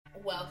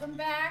Welcome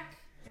back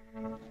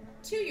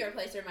to Your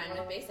Place or Mine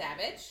with Bae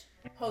Savage,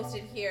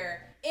 hosted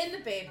here in the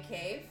Babe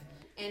Cave.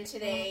 And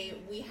today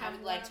we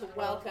would like to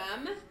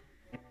welcome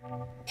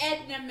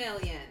Edna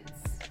Millions.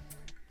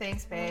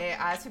 Thanks, Bae.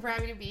 Super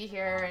happy to be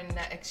here and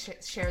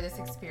share this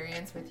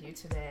experience with you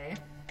today.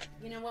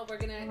 You know what?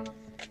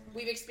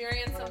 We've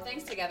experienced some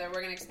things together.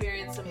 We're going to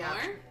experience some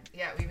more.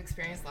 Yeah, we've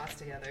experienced lots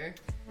together.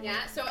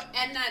 Yeah, so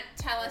Edna,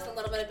 tell us a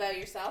little bit about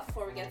yourself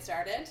before we get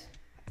started.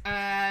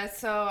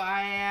 So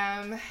I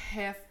am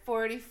a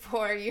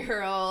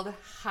 44-year-old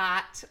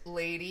hot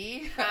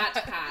lady.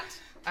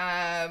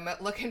 Hot.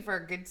 Looking for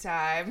a good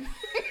time.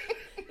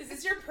 Is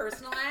this your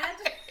personal ad?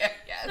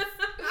 Yes.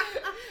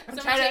 I'm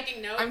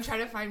taking notes. I'm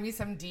trying to find me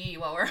some D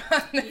while we're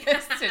on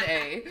this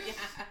today.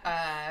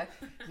 I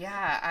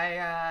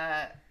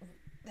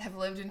have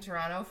lived in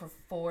Toronto for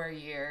 4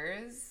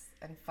 years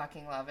and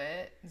fucking love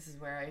it. This is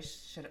where I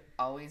should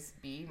always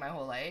be my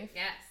whole life.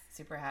 Yes.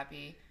 Super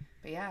happy.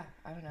 But yeah,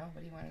 I don't know.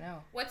 What do you want to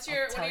know? What are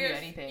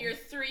your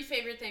three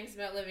favorite things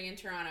about living in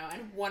Toronto?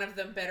 And one of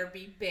them better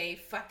be Bae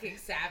fucking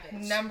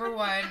Savage. Number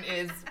one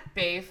is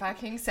Bae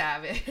fucking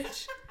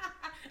Savage.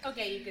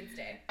 Okay, you can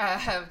stay.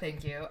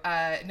 Thank you.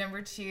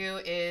 Number two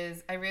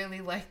is I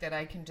really like that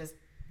I can just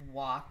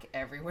walk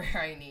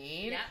everywhere I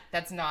need. Yeah.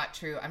 That's not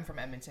true. I'm from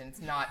Edmonton. It's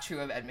not true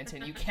of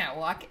Edmonton. You can't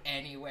walk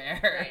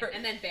anywhere. Right.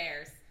 And then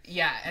bears.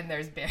 Yeah, and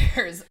there's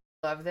bears.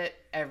 Love that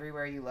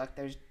everywhere you look,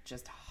 there's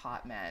just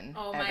hot men.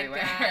 Oh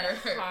everywhere. My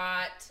God,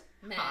 hot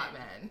men. Hot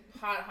men.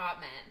 Hot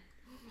men.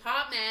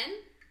 Hot men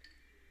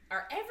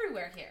are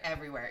everywhere here.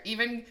 Everywhere.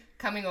 Even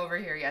coming over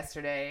here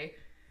yesterday.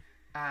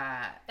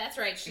 That's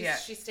right.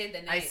 She stayed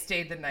the night. I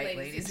stayed the night,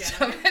 ladies and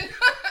gentlemen.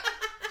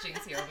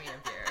 Jinxie owe me a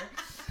beer.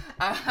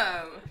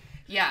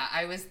 Yeah,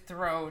 I was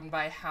thrown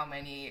by how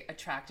many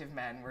attractive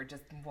men were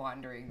just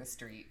wandering the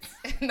streets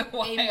in the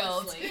wild.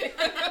 Aimlessly.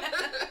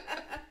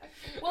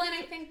 Well, and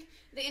I think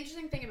the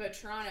interesting thing about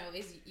Toronto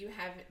is you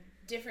have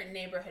different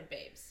neighborhood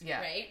babes,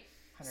 right?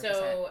 100%.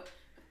 So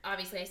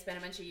obviously I spent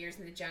a bunch of years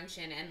in the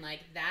Junction, and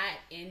like that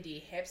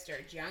indie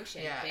hipster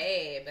Junction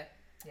babe.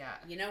 Yeah.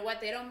 You know what?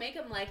 They don't make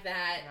them like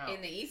that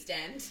in the East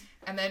End.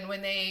 And then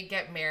when they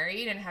get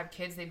married and have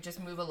kids, they just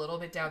move a little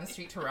bit down the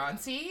street to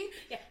Roncy.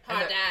 Yeah.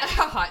 Hot dads.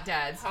 Hot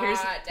dads.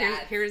 Hot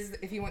dads. Here's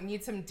if you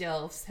need some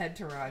DILFs, head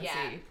to Roncy.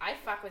 Yeah, I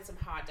fuck with some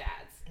hot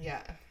dads.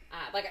 Yeah.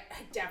 I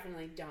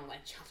definitely don't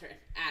like children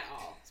at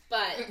all.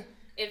 But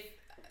if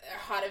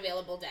hot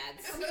available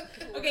dads.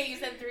 Okay, you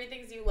said 3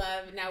 things you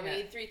love. Now we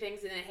need 3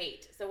 things and a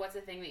hate. So what's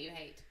the thing that you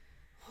hate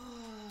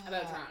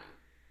about Toronto?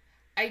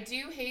 I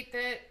do hate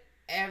that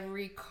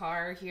every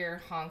car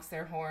here honks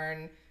their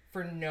horn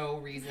for no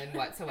reason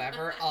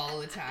whatsoever all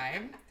the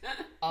time.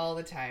 All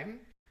the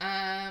time.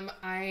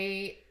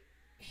 I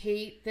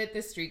hate that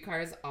the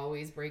streetcars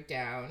always break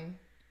down.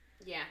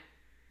 Yeah.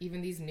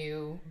 Even these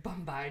new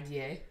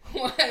Bombardier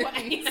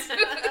ones.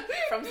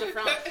 From the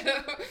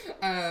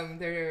front.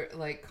 They're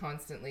like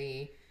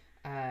constantly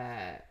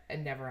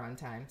and never on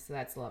time. So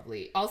that's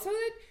lovely. Also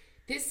that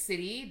this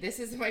city, this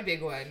is my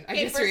big one. I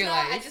just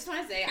realized. I just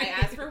want to say, I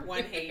asked for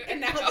one hate, and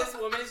now this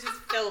woman is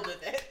just filled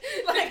with it.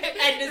 Like,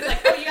 Edna's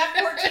like, oh, you got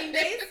 14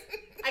 days?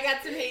 I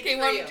got some hate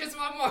for you. Just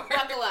one more.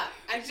 Buckle up.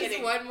 I'm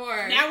kidding. Just one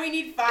more. Now we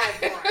need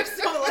 5 more.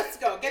 So let's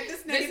go. Get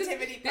this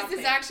negativity pumping. This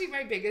is actually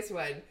my biggest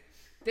one.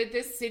 That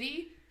this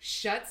city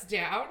shuts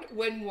down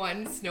when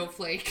one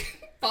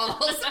snowflake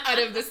falls out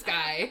of the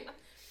sky.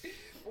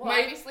 Well,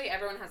 obviously,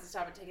 everyone has to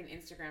stop and take an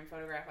Instagram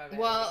photograph of it.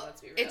 Well,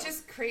 let's be real. it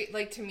just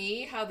to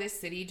me, how this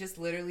city just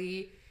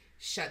literally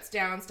shuts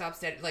down, stops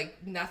dead. Like,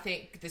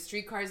 nothing, the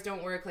streetcars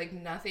don't work, like,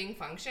 nothing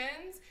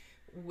functions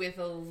with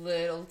a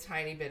little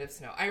tiny bit of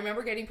snow. I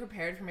remember getting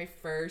prepared for my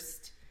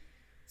first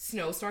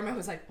snowstorm. I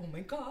was like, oh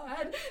my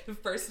God, the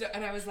first snow.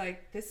 And I was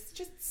like, this is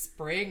just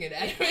spring in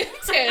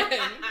Edmonton.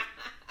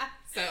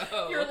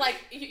 So you're like,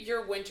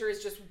 your winter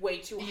is just way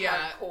too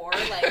hardcore.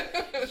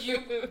 Like, you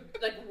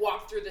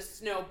walked through the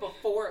snow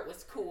before it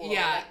was cool.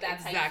 Yeah, like,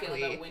 that's exactly. how you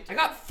feel about winter. I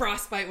got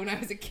frostbite when I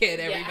was a kid,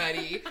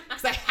 everybody,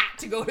 because I had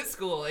to go to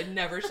school and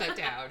never shut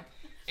down.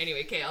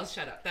 Anyway, okay, I'll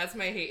shut up. That's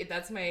my hate.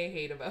 That's my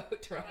hate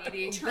about Toronto.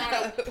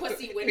 Toronto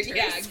pussy winters.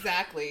 Yeah,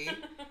 exactly.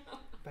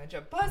 Bunch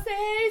of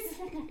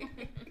pussies.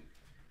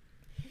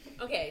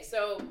 Okay,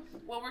 so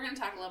what we're going to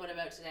talk a little bit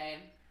about today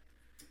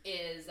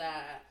is,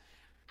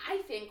 I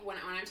think when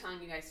I'm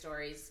telling you guys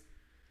stories,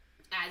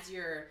 as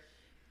you're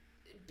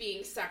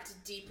being sucked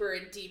deeper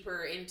and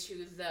deeper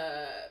into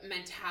the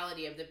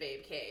mentality of the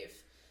babe cave,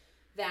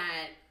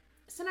 that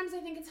sometimes I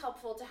think it's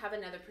helpful to have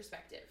another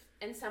perspective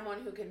and someone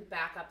who can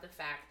back up the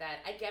fact that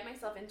I get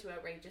myself into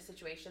outrageous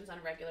situations on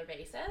a regular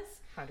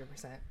basis.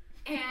 100%.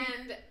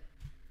 And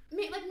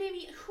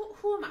maybe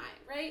who am I,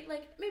 right?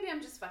 Like, maybe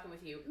I'm just fucking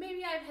with you.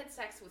 Maybe I've had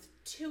sex with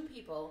 2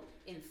 people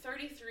in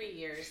 33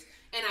 years,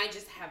 and I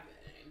just have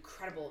an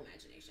incredible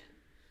imagination.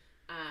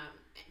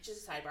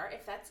 Just a sidebar,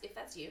 if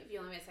that's you, if you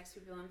only had sex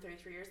with people in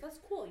 33 years, that's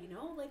cool, you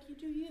know? Like, you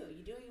do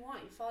what you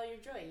want, you follow your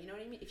joy, you know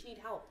what I mean? If you need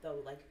help,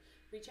 though, like,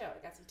 reach out.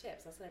 I got some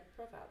tips. I'll set up a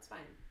profile. It's fine.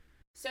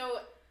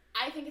 So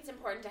I think it's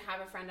important to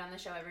have a friend on the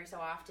show every so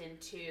often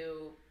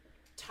to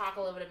talk a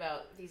little bit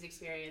about these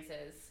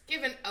experiences.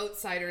 Give an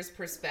outsider's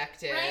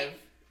perspective. Right?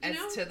 As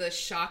to the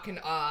shock and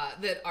awe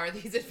that are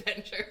these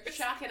adventures.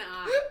 Shock and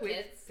awe.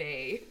 With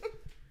Bae.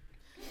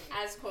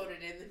 As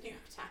quoted in the New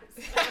York Times.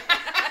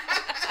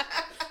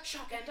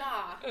 Shock and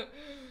awe.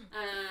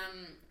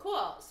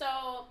 Cool.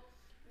 So,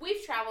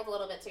 we've traveled a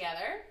little bit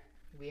together.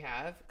 We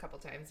have, a couple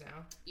times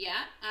now.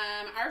 Yeah.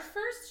 Our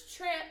first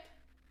trip...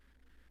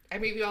 I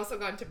mean, we've also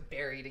gone to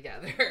Barrie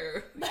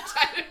together. Which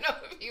I don't know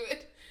if you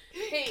would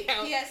Hey,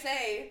 count.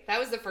 PSA. That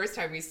was the first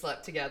time we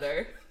slept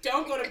together.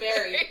 Don't go to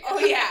Barrie. Oh,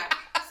 yeah.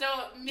 So,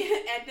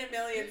 Edna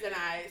Millions and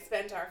I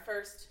spent our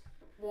first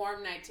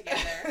warm night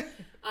together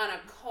on a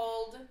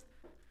cold,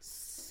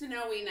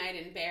 snowy night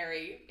in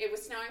Barrie. It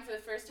was snowing for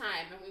the first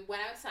time, and we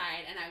went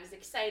outside, and I was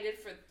excited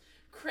for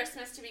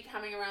Christmas to be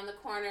coming around the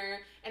corner,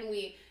 and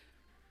we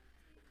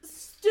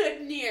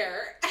stood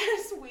near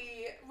as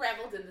we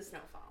reveled in the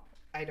snowfall.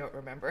 I don't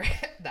remember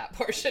that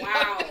portion.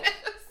 Wow. Of this.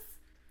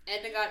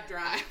 Edna got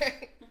dry.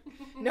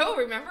 No,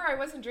 remember, I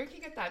wasn't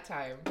drinking at that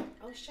time.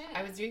 Oh, shit.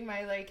 I was doing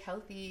my,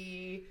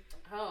 detox.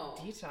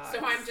 So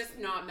I'm just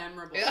not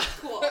memorable. Yeah.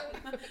 Cool.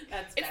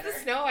 That's better. It's the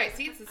snow. It's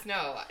the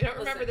snow. I don't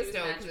remember the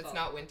snow because magical. it's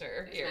not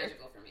winter It's here.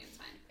 magical for me. It's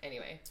fine.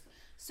 Anyway.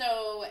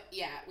 So,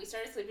 yeah, we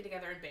started sleeping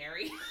together in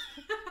Barrie.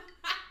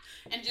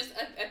 And just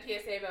a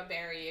PSA about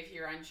Barrie, if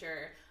you're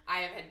unsure, I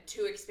have had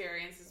 2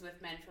 experiences with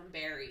men from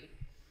Barrie.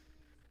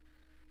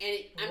 And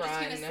I'm just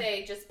going to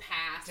say, just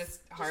pass.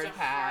 Just hard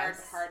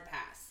pass. Hard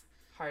pass.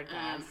 Hard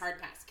pass. Hard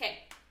pass.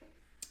 Okay.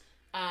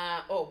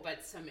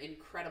 But some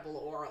incredible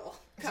oral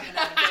coming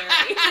out of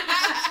Barrie.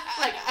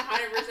 Like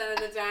 100% of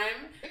the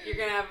time, you're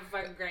going to have a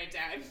fucking great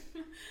time.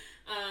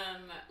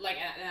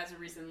 As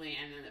recently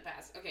and in the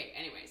past. Okay,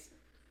 anyways.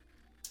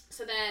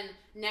 So then,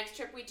 next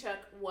trip we took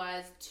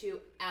was to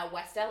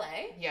West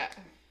LA. Yeah.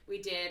 We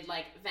did,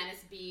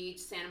 Venice Beach,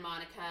 Santa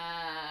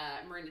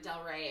Monica, Marina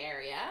Del Rey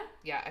area.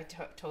 Yeah, I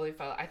totally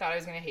felt... I thought I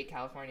was going to hate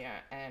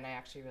California, and I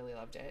actually really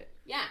loved it.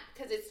 Yeah,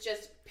 because it's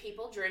just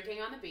people drinking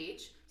on the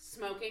beach,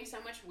 smoking so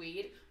much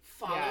weed,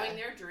 following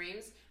their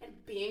dreams, and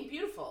being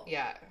beautiful.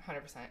 Yeah,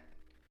 100%.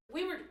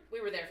 We were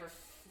there for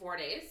 4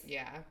 days.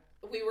 Yeah.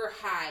 We were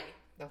high.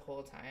 The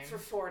whole time. For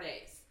 4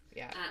 days.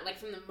 Yeah.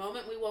 From the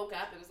moment we woke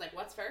up, it was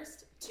what's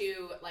first?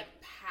 To,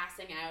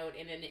 passing out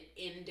in an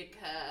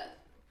indica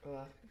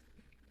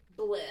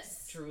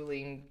bliss.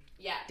 Drooling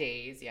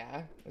days,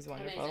 yeah. It was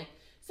wonderful. Amazing.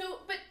 So,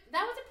 but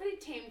that was a pretty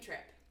tame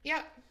trip.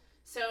 Yeah.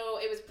 So,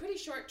 it was a pretty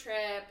short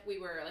trip. We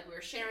were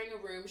sharing a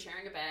room,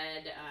 sharing a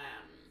bed.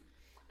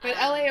 But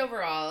LA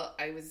overall,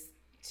 I was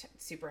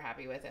super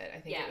happy with it. I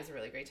think Yeah. it was a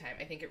really great time.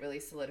 I think it really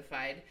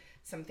solidified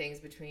some things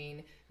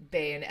between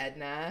Bae and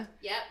Edna.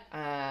 Yep.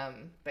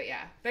 But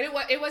yeah. But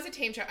it was a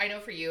tame trip. I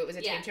know for you, it was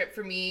a tame trip.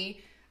 For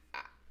me,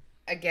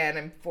 again,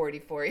 I'm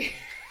 44 years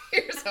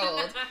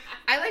old.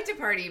 I like to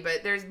party,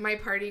 but my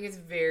partying is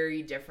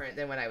very different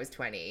than when I was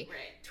 20.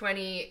 Right.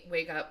 20,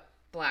 wake up,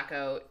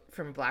 blackout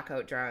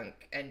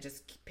drunk, and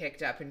just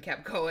picked up and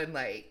kept going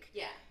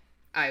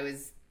I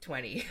was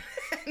 20.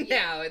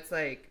 Now it's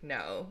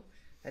no,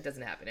 that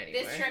doesn't happen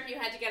anymore. This trip you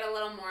had to get a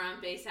little more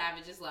on Bae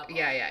Savage's level.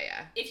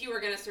 Yeah. If you were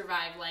going to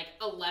survive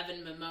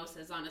 11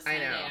 mimosas on a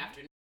Sunday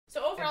afternoon.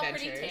 So overall,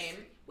 Adventures. pretty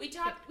tame. We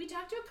talked to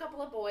a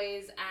couple of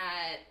boys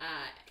at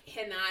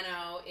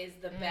Hinano is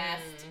the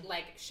best.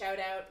 Shout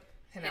out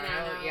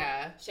Hinano,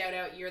 yeah. Shout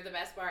out, you're the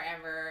best bar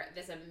ever.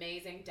 This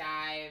amazing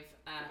dive.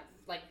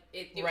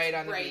 It right was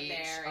on the right beach.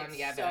 there. On It's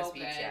Venice so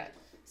Beach, good. yeah.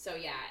 So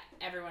yeah,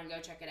 everyone go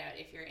check it out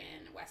if you're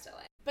in West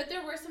LA. But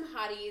there were some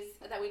hotties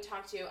that we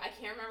talked to. I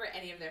can't remember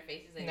any of their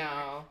faces anymore.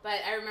 No.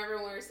 But I remember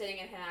when we were sitting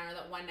in Hinano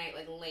that one night,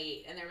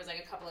 late, and there was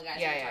a couple of guys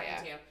we were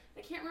talking to.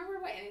 I can't remember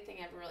what anything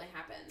ever really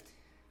happened.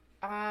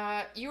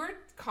 You were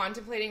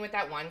contemplating with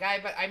that one guy,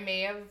 but I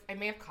may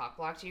have cock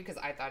blocked you because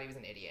I thought he was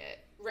an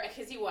idiot. Right,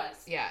 because he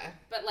was. Yeah.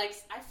 But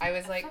I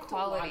was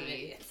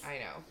quality. I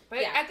know, but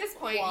at this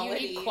point, you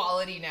need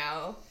quality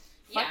now.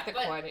 Fuck the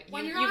quantity.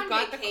 When you're you've on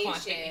got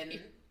vacation, the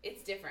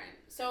it's different.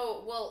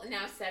 So we'll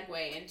now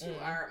segue into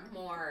our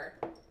more.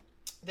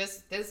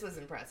 This was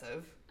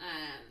impressive.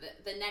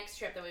 The next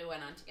trip that we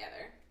went on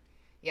together.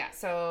 Yeah.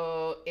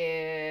 So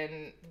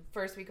in the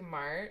first week of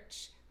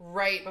March,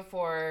 right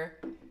before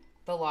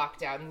the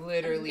lockdown,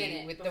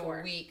 literally with the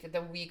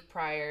week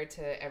prior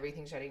to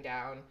everything shutting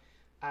down,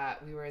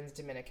 we were in the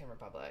Dominican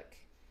Republic,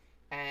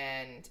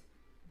 and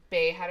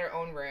Bae had her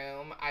own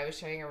room. I was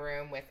sharing a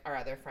room with our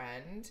other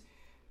friend,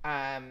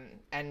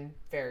 and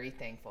very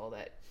thankful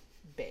that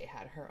Bae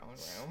had her own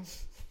room.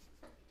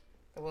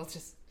 We'll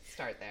just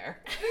start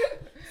there.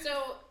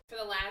 So for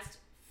the last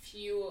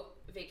few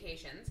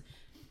vacations,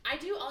 I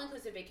do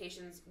all-inclusive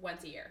vacations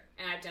once a year,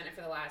 and I've done it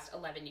for the last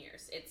 11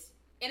 years. It's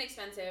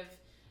inexpensive.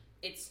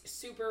 It's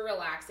super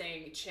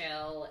relaxing,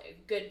 chill,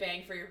 good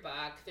bang for your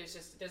buck.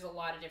 There's a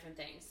lot of different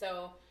things.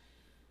 So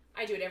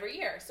I do it every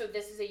year. So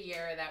this is a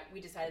year that we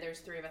decided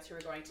there's 3 of us who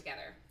were going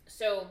together.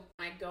 So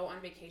I go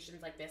on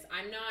vacations like this.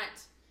 I'm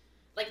not,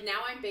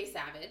 now I'm Bae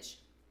Savage,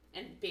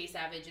 and Bae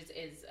Savage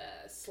is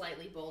a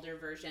slightly bolder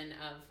version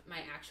of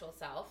my actual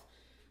self.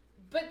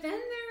 But then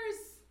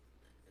there's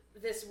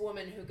this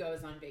woman who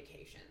goes on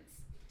vacations.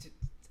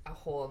 A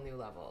whole new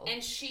level.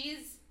 And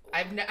she's...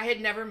 I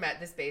had never met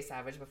this Bae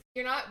Savage before.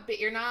 You're not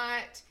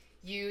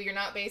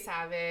Bae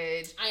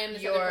Savage. I am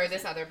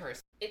this other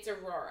person. It's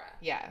Aurora.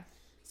 Yeah.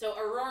 So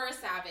Aurora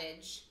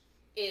Savage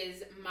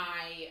is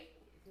my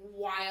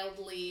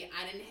wildly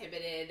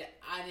uninhibited,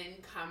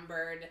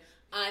 unencumbered,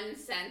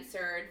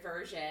 uncensored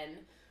version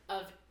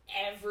of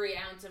every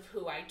ounce of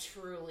who I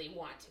truly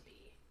want to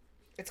be.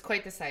 It's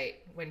quite the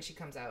sight when she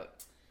comes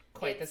out.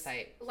 Quite the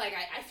sight. Like,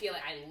 I feel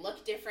like I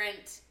look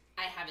different.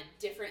 I have a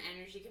different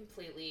energy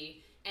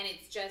completely. And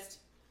it's just,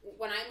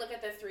 when I look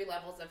at the 3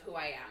 levels of who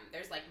I am,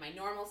 there's like my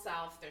normal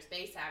self, there's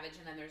Bae Savage,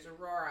 and then there's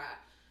Aurora.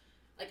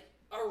 Like,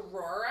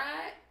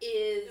 Aurora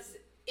is,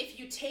 if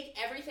you take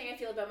everything I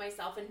feel about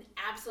myself and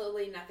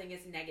absolutely nothing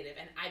is negative,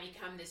 and I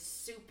become this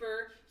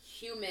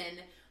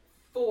superhuman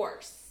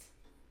force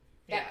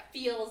that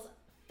feels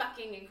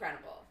fucking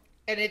incredible.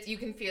 And you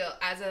can feel,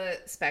 as a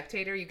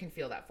spectator, you can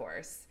feel that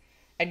force.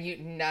 And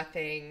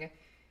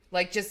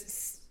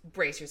just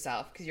brace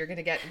yourself, because you're going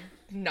to get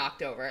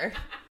knocked over.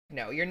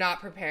 No, you're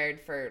not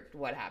prepared for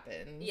what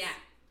happens. Yeah.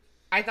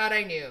 I thought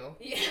I knew.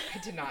 Yeah. I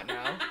did not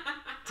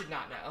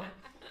know.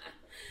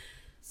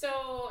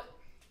 So,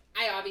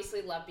 I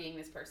obviously love being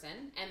this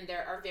person, and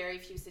there are very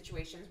few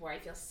situations where I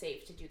feel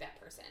safe to do that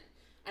person.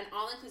 An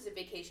all-inclusive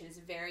vacation is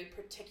a very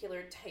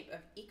particular type of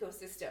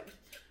ecosystem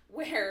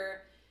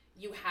where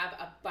you have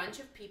a bunch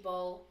of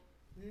people,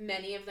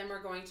 many of them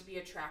are going to be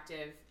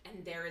attractive,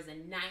 and there is a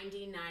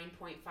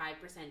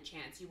 99.5%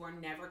 chance you are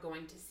never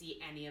going to see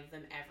any of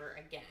them ever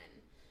again.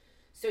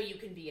 So you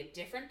can be a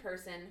different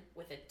person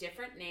with a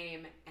different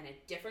name and a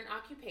different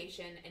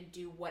occupation and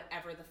do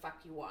whatever the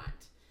fuck you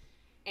want.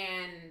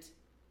 And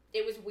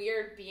it was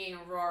weird being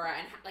Aurora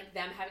and like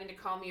them having to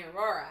call me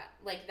Aurora.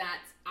 Like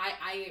that's,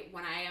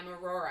 when I am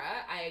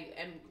Aurora, I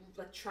am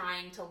like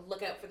trying to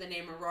look out for the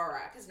name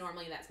Aurora, because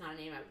normally that's not a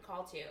name I would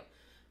call to.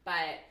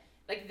 But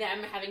like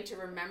them having to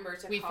remember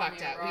to call me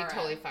Aurora. We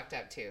totally fucked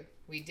up too.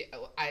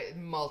 I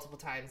multiple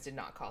times did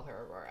not call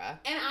her Aurora.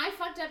 And I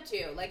fucked up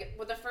too. Like,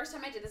 the first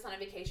time I did this on a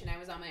vacation, I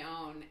was on my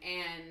own,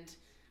 and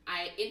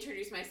I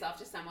introduced myself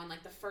to someone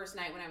like the first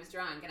night when I was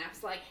drunk, and I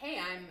was like, hey,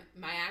 I'm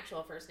my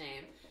actual first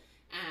name.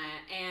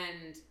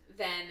 And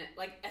then,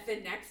 like, at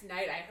the next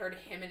night, I heard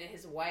him and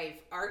his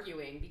wife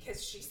arguing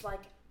because she's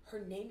like, her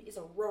name is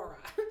Aurora.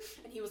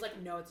 And he was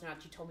like, no, it's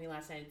not. You told me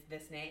last night it's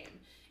this name.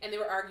 And they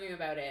were arguing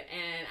about it.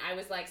 And I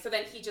was like, so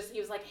then he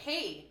was like,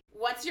 hey,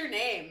 what's your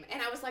name?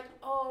 And I was like,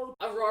 oh,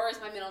 Aurora's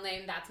my middle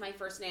name. That's my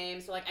first name.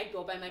 So, like, I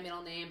go by my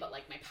middle name, but,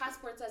 like, my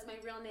passport says my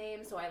real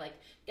name. So I, like,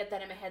 get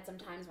that in my head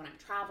sometimes when I'm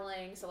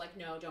traveling. So, like,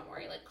 no, don't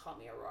worry. Like, call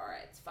me Aurora.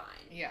 It's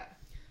fine. Yeah.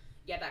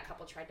 Yeah, that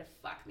couple tried to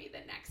fuck me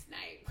the next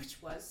night,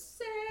 which was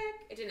sick.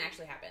 It didn't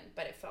actually happen,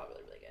 but it felt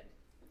really, really good.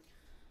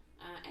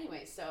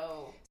 Anyway,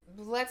 so...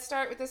 Let's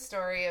start with the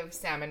story of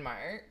Salmon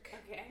Mark.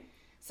 Okay.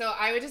 So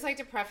I would just like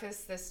to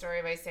preface this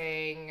story by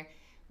saying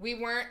we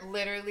were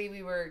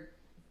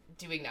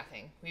doing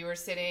nothing. We were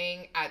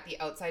sitting at the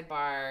outside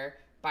bar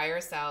by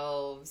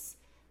ourselves.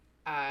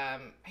 I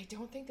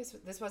don't think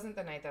this wasn't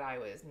the night that I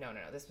was... No,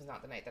 this was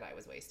not the night that I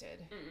was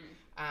wasted.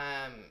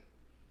 Mm-mm.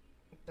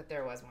 But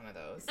there was one of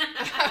those.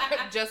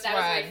 Just that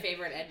one. That was my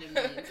favorite Edna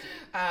Millions.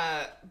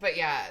 But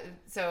yeah,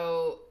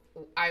 so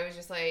I was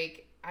just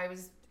like,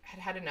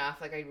 had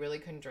enough. Like, I really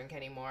couldn't drink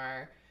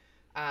anymore.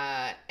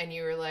 And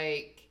you were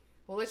like,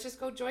 well, let's just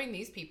go join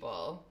these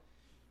people.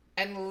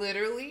 And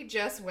literally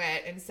just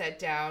went and sat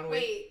down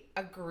with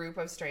a group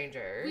of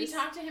strangers. We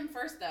talked to him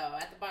first, though,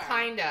 at the bar.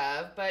 Kind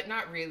of, but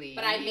not really.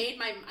 But I made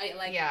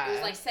it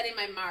was like setting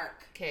my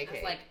mark. Okay. I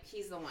was like,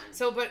 he's the one.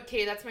 So,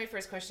 that's my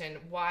first question.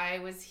 Why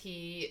was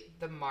he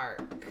the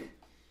Mark?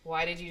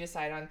 Why did you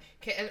decide on...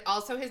 Okay, and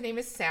also his name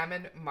is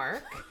Salmon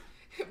Mark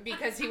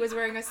because he was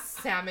wearing a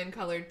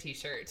salmon-colored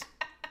t-shirt.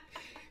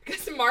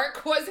 Because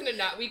Mark wasn't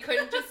enough. We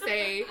couldn't just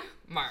say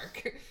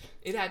Mark.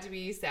 It had to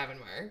be Salmon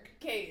Mark.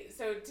 Okay,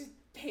 so to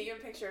paint you a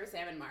picture of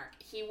Salmon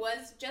Mark, he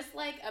was just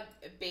like a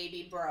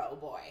baby bro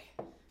boy.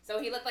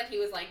 So he looked like he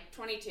was like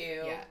 22.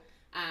 Yeah.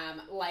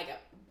 Like a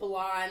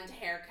blonde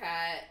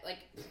haircut, like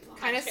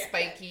kind of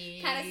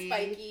spiky.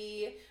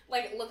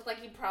 Like looked like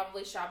he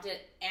probably shopped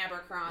at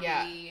Abercrombie.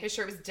 Yeah, his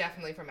shirt was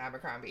definitely from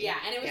Abercrombie. Yeah,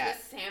 and it was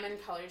this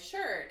salmon-colored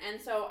shirt. And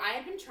so I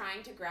had been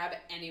trying to grab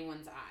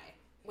anyone's eye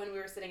when we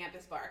were sitting at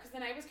this bar, because the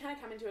night was kind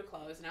of coming to a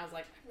close, and I was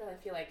like, I really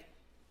feel like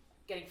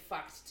getting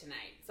fucked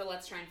tonight. So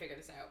let's try and figure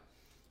this out.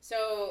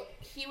 So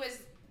he was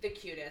the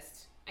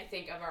cutest, I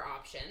think, of our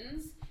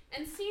options,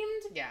 and he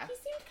seemed kind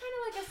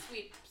of like a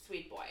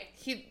sweet boy.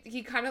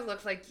 He kind of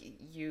looked like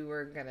you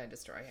were gonna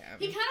destroy him.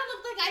 He kind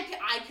of looked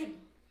like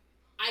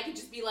I could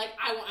just be like,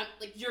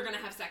 you're gonna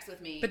have sex with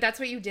me. But that's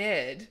what you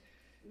did.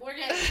 We're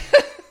gonna.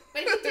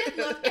 But he did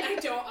look, and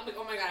I'm like,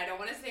 oh my god, I don't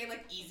want to say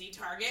like easy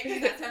target,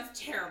 because that sounds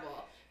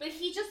terrible. But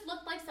he just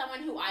looked like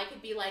someone who I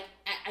could be like,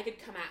 I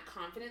could come at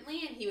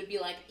confidently, and he would be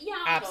like, yeah,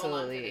 I'll absolutely, go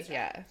along for this, right?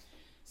 Yeah.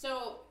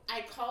 So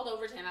I called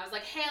over to him. I was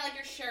like, hey, I like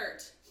your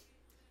shirt.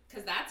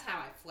 Because that's how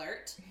I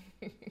flirt.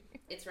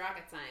 It's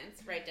rocket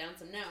science. Write down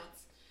some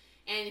notes.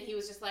 And he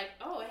was just like,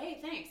 oh, hey,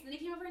 thanks. And then he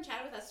came over and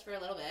chatted with us for a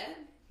little bit.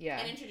 Yeah.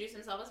 And introduced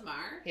himself as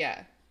Mark.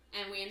 Yeah.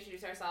 And we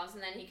introduced ourselves,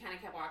 and then he kind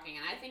of kept walking.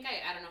 And I think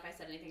I don't know if I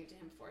said anything to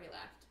him before he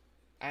left.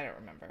 I don't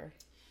remember.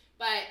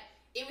 But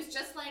it was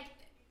just like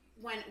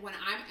when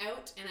I'm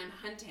out and I'm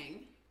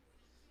hunting,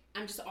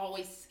 I'm just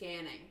always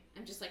scanning.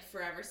 I'm just like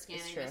forever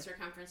scanning the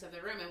circumference of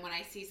the room. And when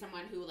I see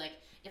someone who, like,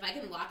 if I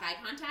can lock eye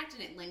contact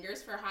and it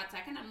lingers for a hot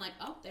second, I'm like,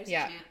 oh, there's a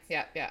chance.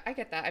 Yeah. I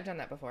get that. I've done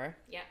that before.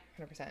 Yeah.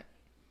 100%.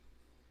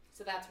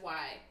 So that's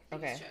why he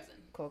was chosen.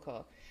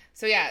 Cool.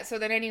 So yeah, so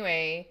then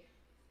anyway,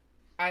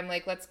 I'm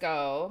like, let's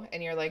go.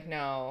 And you're like,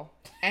 no.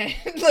 And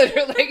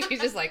literally, like,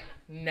 she's just like,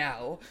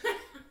 no.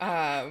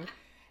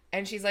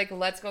 And she's like,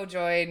 let's go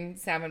join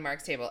Sam and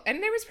Mark's table.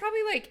 And there was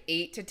probably like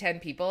 8 to 10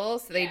 people.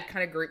 So they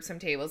kind of grouped some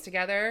tables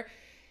together.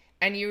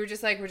 And you were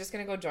just like, we're just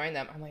going to go join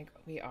them. I'm like,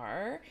 we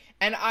are?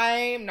 And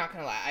I'm not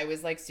going to lie. I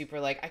was like super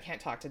like, I can't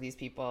talk to these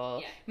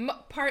people. Yeah.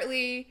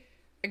 Partly,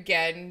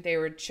 again, they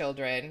were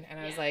children. And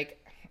I was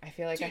like, I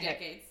feel like 2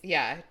 decades.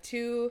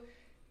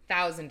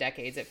 2,000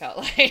 decades it felt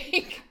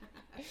like.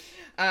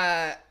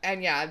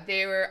 And yeah,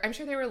 I'm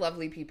sure they were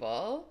lovely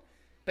people.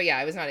 But yeah,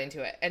 I was not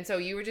into it. And so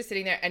you were just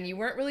sitting there and you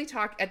weren't really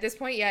at this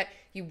point yet,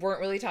 you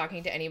weren't really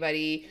talking to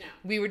anybody. No.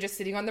 We were just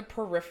sitting on the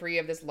periphery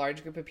of this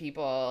large group of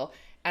people.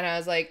 And I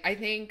was like, I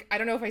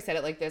don't know if I said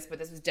it like this, but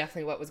this was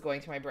definitely what was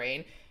going through my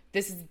brain.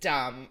 This is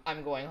dumb.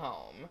 I'm going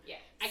home. Yeah,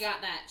 I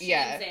got that. She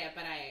didn't say it,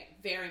 but I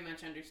very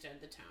much understood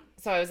the tone.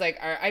 So I was like,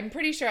 I'm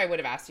pretty sure I would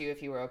have asked you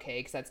if you were okay,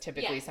 because that's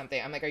typically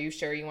something. I'm like, are you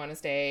sure you want to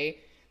stay?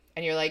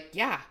 And you're like,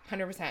 yeah,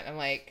 100%. I'm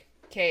like,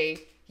 okay,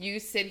 you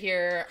sit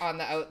here on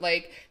the out.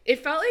 Like,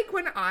 it felt like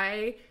when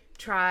I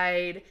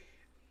tried,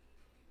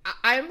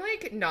 I'm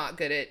like not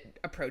good at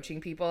approaching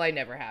people. I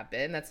never have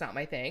been. That's not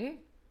my thing.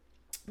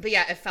 But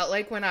yeah, it felt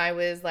like when I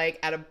was like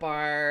at a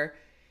bar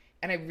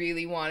and I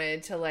really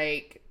wanted to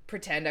like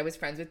pretend I was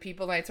friends with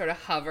people, and I'd sort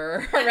of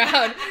hover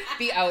around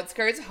the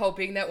outskirts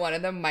hoping that one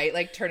of them might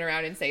like turn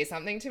around and say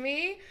something to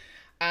me.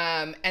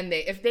 And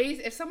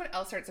if someone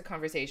else starts a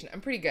conversation, I'm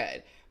pretty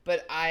good,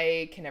 but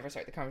I can never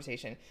start the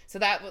conversation. So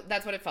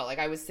that's what it felt like.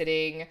 I was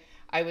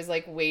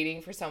like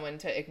waiting for someone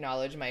to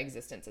acknowledge my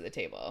existence at the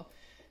table.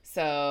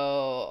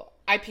 So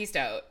I pieced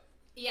out.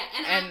 Yeah,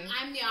 and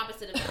I'm the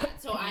opposite of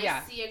that. So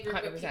I see a group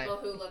 100%. Of people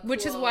who look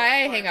which cool, is why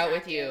I hang out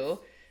with you,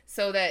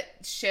 so that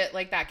shit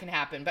like that can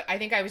happen. But I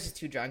think I was just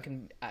too drunk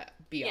and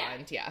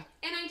beyond, yeah.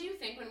 And I do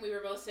think when we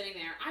were both sitting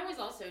there, I was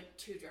also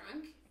too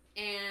drunk.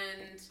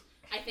 And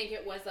I think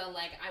it was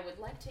I would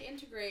like to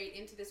integrate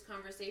into this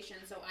conversation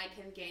so I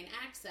can gain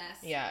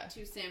access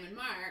to Sam and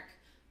Mark,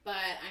 but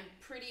I'm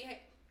pretty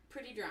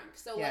drunk.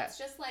 So let's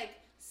just like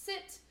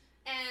sit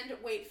and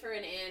wait for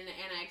an in,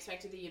 and I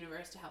expected the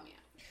universe to help me out.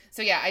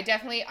 So yeah,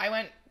 I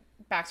went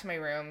back to my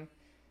room.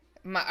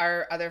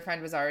 Our other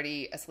friend was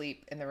already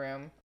asleep in the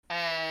room,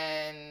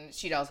 and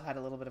she'd also had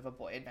a little bit of a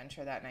boy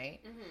adventure that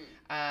night.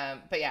 Mm-hmm.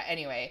 But yeah,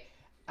 anyway,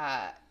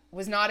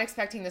 was not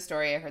expecting the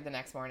story I heard the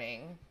next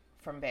morning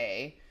from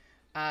Bae.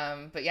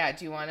 But yeah,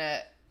 do you want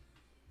to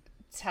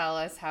tell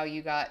us how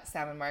you got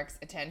Sam and Mark's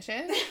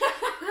attention?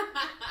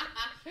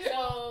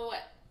 So,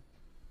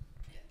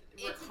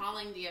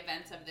 recalling the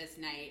events of this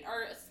night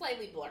are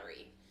slightly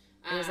blurry.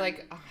 It was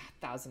like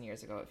 1,000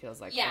 years ago, it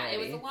feels like. Yeah,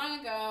 already. it was long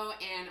ago,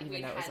 and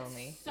we had so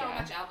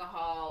much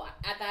alcohol.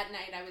 At that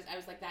night, I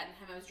was like that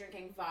time I was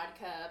drinking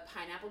vodka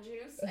pineapple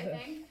juice, I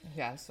think.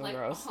 Yeah, so like,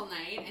 gross. All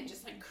night, and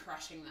just like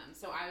crushing them.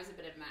 So I was a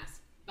bit of a mess.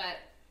 But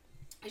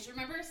I just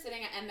remember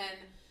sitting, and then,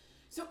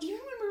 so even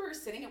when we were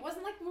sitting, it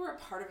wasn't like we were a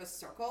part of a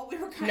circle. We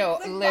were kind of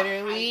like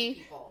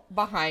literally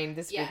behind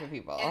this group of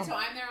people. And so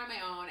I'm there on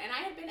my own, and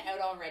I had been out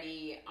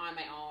already on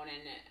my own,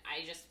 and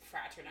I just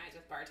fraternize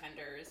with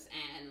bartenders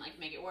and like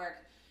make it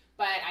work.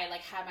 But I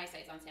like had my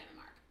sights on Sam and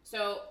Mark.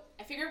 So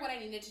I figured what I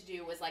needed to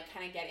do was like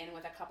kind of get in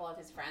with a couple of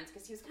his friends,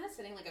 because he was kind of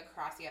sitting like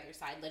across the other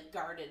side, like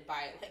guarded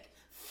by like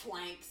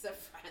flanks of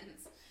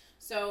friends.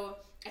 So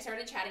I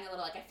started chatting a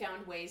little, like I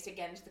found ways to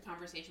get into the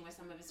conversation with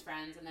some of his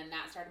friends, and then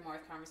that started more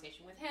of a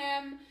conversation with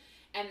him.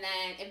 And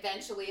then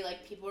eventually,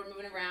 like, people were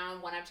moving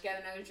around, went up to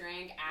get another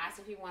drink, asked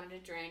if he wanted a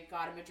drink,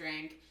 got him a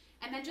drink,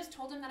 and then just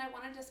told him that I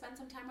wanted to spend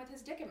some time with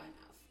his dick in my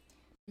mouth.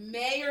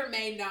 May or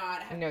may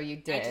not have. No, you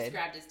did. I just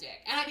grabbed his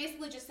dick. And I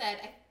basically just said,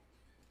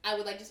 I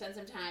would like to spend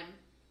some time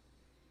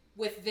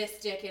with this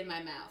dick in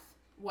my mouth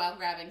while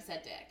grabbing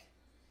said dick.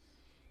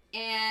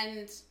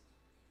 And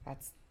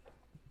that's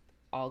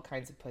all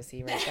kinds of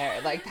pussy right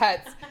there. Like,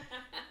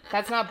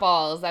 that's not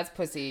balls, that's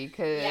pussy,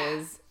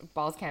 because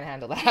balls can't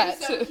handle that.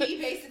 And so he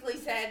basically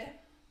said,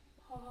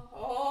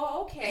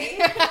 oh okay.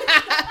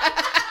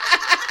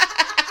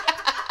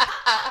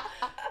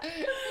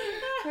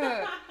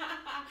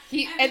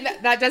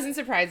 That doesn't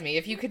surprise me.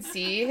 If you could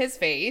see his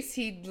face,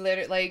 he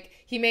literally, like,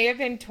 he may have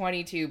been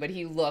 22, but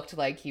he looked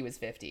like he was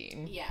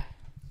 15. Yeah.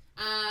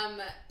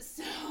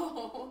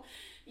 So,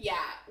 yeah,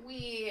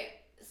 we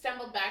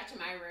stumbled back to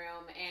my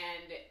room,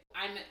 and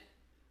I'm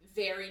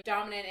very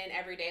dominant in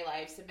everyday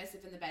life,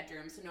 submissive in the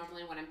bedroom. So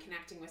normally when I'm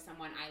connecting with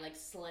someone, I like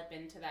slip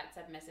into that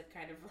submissive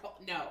kind of role.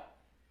 No,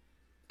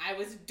 I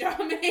was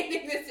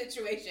dominating the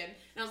situation.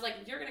 And I was like,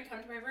 you're going to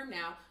come to my room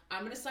now.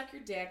 I'm going to suck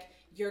your dick.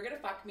 You're going to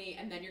fuck me.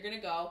 And then you're going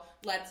to go.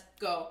 Let's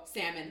go,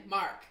 Salmon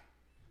Mark.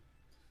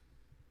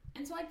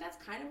 And so, like, that's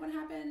kind of what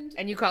happened.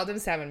 And you called him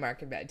Salmon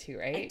Mark in bed, too,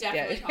 right? I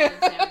definitely called him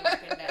Salmon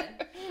Mark in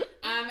bed.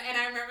 And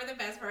I remember the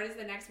best part is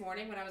the next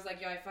morning when I was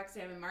like, yo, I fucked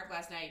Salmon Mark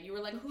last night. And you were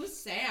like, who's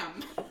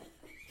Sam?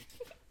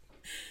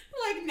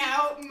 Like,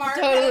 now Mark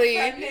totally.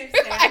 has a friend named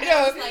Sam. I know.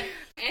 I was like,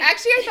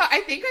 actually,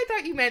 I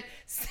thought you meant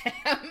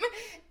Sam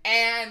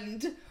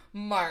and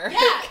Mark.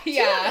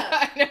 Yeah,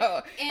 I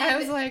know. And I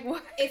was like,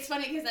 what? It's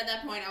funny because at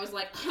that point I was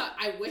like,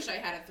 I wish I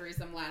had a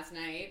threesome last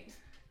night.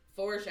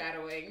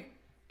 Foreshadowing.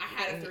 I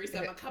had a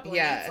threesome a couple of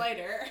minutes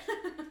later.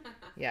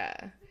 Yeah.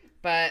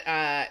 But,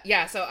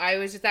 so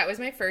that was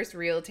my first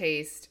real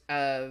taste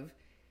of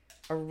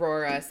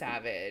Aurora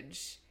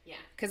Savage. Yeah.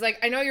 Because, like,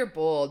 I know you're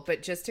bold,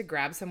 but just to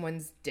grab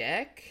someone's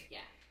dick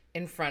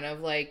in front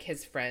of, like,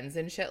 his friends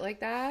and shit like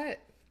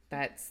that,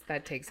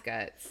 that takes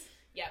guts.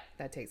 Yep.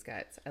 That takes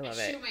guts. I love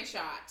it. Shoot my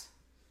shot.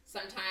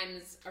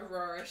 Sometimes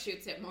Aurora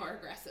shoots it more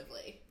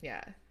aggressively.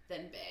 Yeah.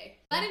 Than Bae.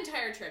 That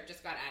entire trip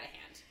just got out of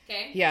hand,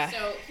 okay? Yeah.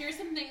 So here's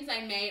some things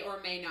I may or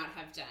may not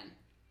have done.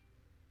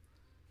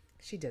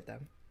 She did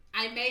them.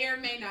 I may or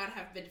may not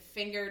have been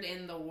fingered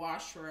in the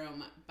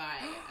washroom by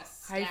a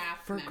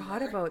staff member. I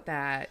forgot about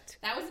that.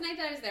 That was the night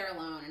that I was there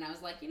alone, and I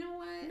was like, you know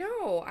what?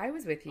 No, I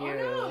was with you. Oh,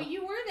 no,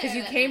 you were there. Because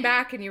you came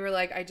back and you were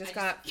like, I just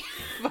got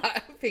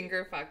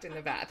finger fucked in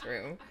the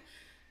bathroom.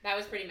 That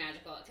was pretty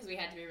magical, because we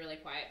had to be really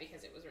quiet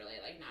because it was really,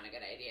 like, not a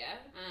good idea.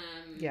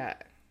 Yeah.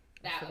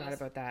 I forgot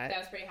about that. That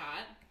was pretty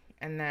hot.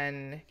 And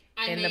then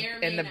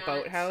in the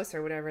boathouse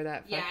or whatever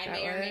that fuck that was. Yeah, I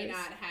may or may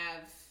not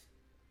have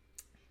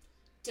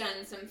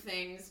done some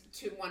things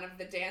to one of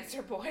the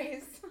dancer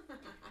boys.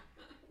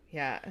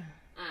 Yeah.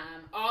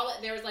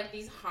 There was like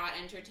these hot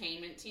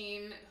entertainment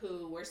team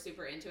who were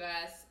super into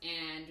us,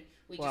 and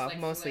we just like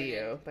mostly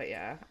flirted. you, but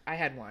yeah, I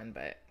had one,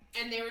 but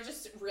and they were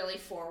just really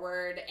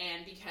forward,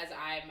 and because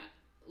I'm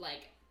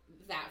like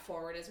that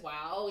forward as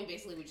well, we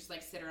basically would just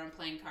like sit around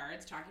playing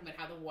cards, talking about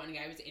how the one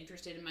guy was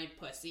interested in my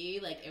pussy.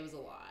 Like, it was a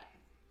lot.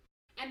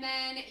 And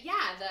then,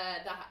 yeah,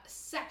 the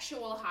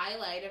sexual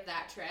highlight of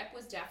that trip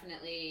was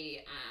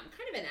definitely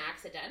kind of an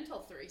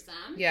accidental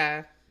threesome.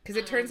 Yeah, because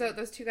it turns out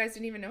those two guys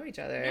didn't even know each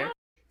other. No.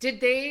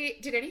 Did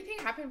anything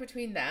happen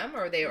between them,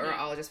 or they were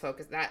all just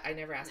focused? That I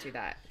never asked you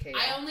that. Okay,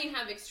 yeah. I only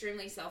have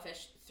extremely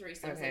selfish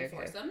threesomes and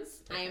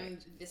foursomes. Okay. I am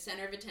the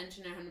center of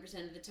attention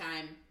 100% of the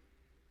time.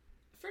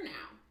 For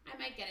now, I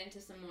might get into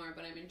some more,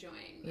 but I'm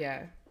enjoying. 100% of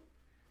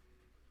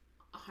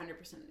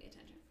the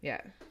attention.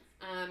 Yeah.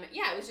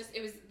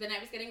 It was the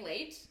night was getting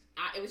late.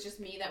 It was just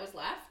me that was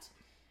left.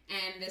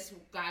 And this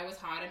guy was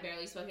hot and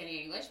barely spoke any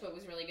English, but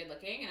was really good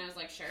looking. And I was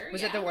like, sure.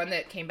 Was it the one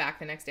that came back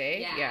the next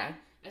day? Yeah.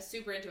 I was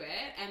super into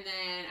it. And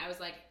then I was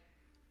like,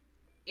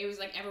 it was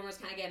like everyone was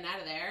kind of getting out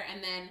of there.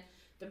 And then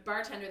the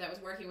bartender that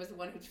was working was the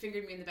one who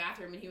fingered me in the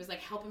bathroom. And he was like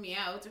helping me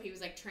out. So he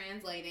was like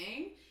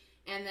translating.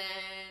 And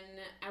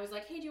then I was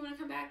like, hey, do you want to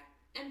come back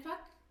and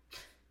fuck?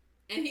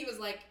 And he was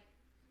like,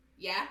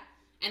 yeah.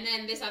 And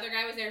then this other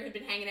guy was there who'd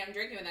been hanging out and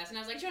drinking with us. And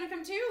I was like, do you want to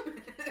come too?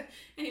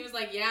 And he was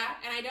like, yeah.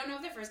 And I don't know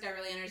if the first guy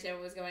really understood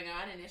what was going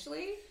on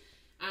initially.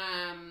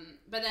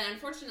 But then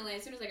unfortunately,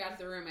 as soon as I got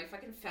to the room, I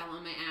fucking fell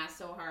on my ass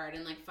so hard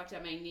and like fucked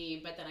up my knee.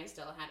 But then I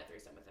still had a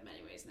threesome with him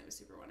anyways. And it was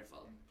super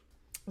wonderful.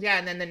 Yeah.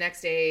 And then the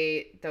next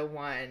day,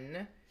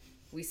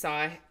 we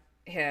saw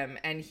him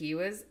and he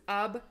was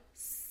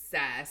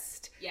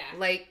obsessed. Yeah.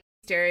 Like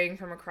staring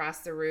from across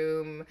the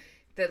room.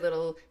 The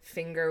little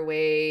finger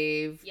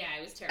wave. Yeah,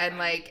 it was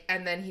terrifying.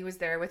 And then he was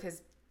there with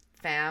his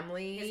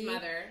family. His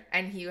mother.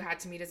 And he had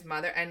to meet his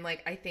mother. And,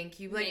 like, I think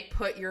you,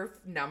 put your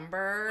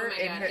number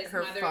in her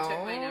phone. His mother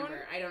took my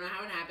number. I don't know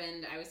how it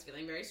happened. I was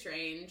feeling very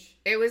strange.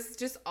 It was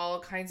just all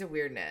kinds of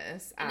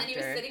weirdness And then he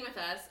was sitting with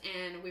us,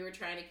 and we were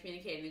trying to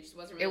communicate, and it just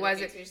wasn't really It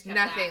wasn't, working, so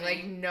nothing, laughing.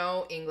 like,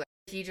 no English.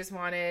 He just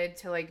wanted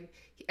to, like...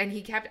 And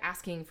he kept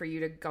asking for you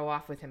to go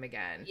off with him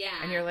again. Yeah.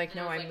 And you're like,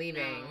 no, I'm like,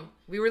 leaving. No.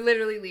 We were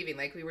literally leaving.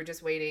 Like, we were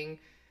just waiting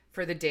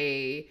for the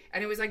day.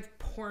 And it was, like,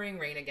 pouring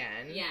rain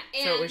again. Yeah.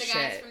 And so it was the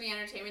guys from the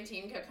entertainment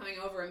team kept coming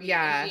over and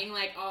being,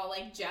 like, all,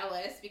 like,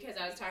 jealous because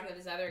I was talking to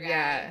this other guy.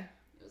 Yeah.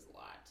 It was a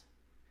lot.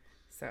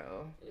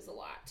 So. It was a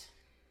lot.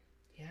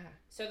 Yeah.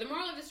 So the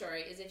moral of the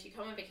story is if you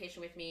come on vacation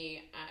with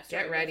me,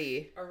 get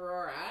ready.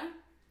 Aurora,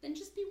 then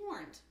just be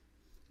warned.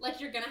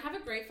 Like, you're going to have a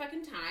great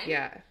fucking time.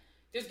 Yeah.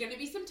 There's going to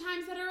be some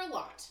times that are a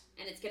lot,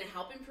 and it's going to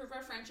help improve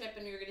our friendship,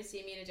 and you're going to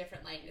see me in a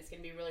different light, and it's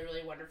going to be really,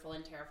 really wonderful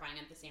and terrifying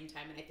at the same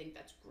time, and I think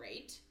that's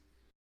great.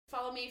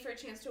 Follow me for a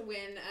chance to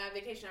win a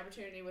vacation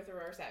opportunity with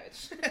Aurora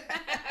Savage.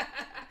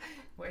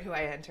 Where do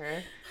I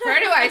enter? Where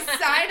do I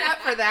sign up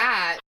for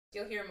that?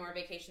 You'll hear more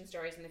vacation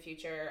stories in the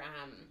future.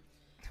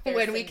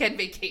 When we can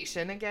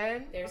vacation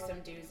again. There's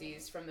some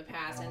doozies from the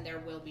past, and there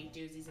will be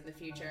doozies in the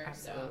future.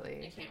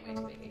 Absolutely. So I can't wait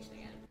to vacation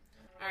again.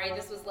 All right,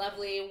 this was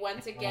lovely.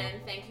 Once again,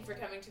 thank you for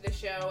coming to the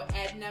show,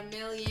 Edna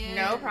Millions.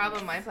 No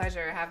problem. My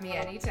pleasure. Have me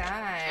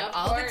anytime. Of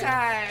All course. the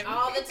time.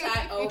 All the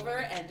time. Over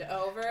and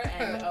over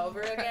and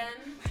over again.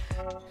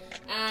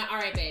 All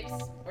right, babes.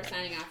 We're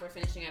signing off. We're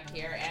finishing up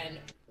here. And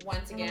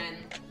once again,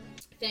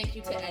 thank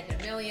you to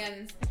Edna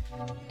Millions.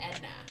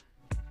 Edna.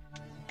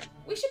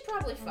 We should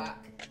probably fuck.